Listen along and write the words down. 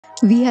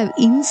We have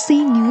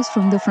insane news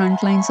from the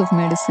front lines of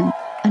medicine.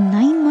 A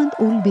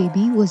 9-month-old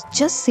baby was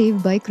just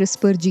saved by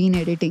CRISPR gene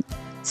editing.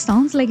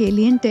 Sounds like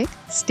alien tech?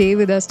 Stay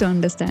with us to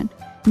understand.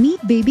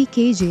 Meet baby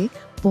KJ,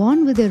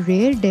 born with a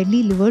rare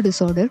deadly liver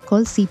disorder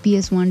called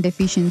CPS1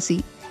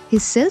 deficiency.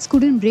 His cells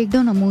couldn't break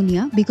down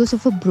ammonia because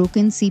of a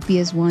broken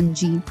CPS1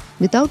 gene.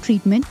 Without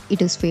treatment,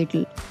 it is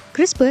fatal.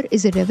 CRISPR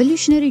is a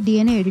revolutionary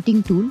DNA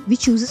editing tool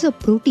which uses a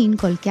protein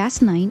called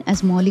Cas9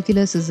 as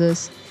molecular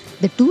scissors.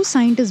 The two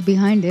scientists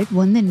behind it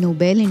won the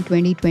Nobel in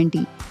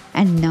 2020,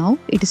 and now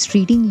it is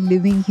treating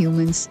living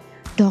humans.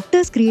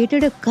 Doctors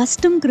created a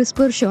custom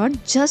CRISPR shot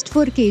just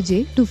for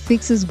KJ to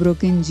fix his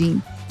broken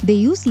gene. They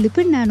used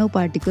lipid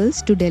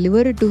nanoparticles to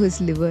deliver it to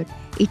his liver.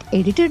 It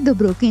edited the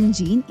broken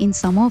gene in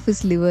some of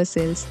his liver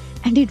cells,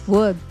 and it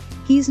worked.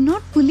 He is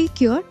not fully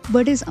cured,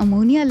 but his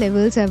ammonia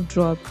levels have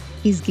dropped.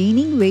 He is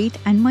gaining weight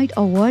and might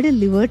avoid a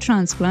liver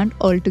transplant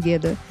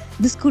altogether.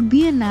 This could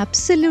be an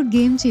absolute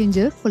game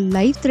changer for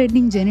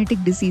life-threatening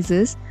genetic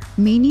diseases,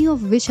 many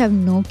of which have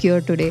no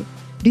cure today.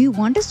 Do you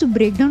want us to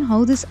break down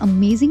how this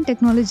amazing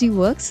technology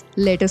works?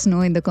 Let us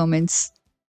know in the comments.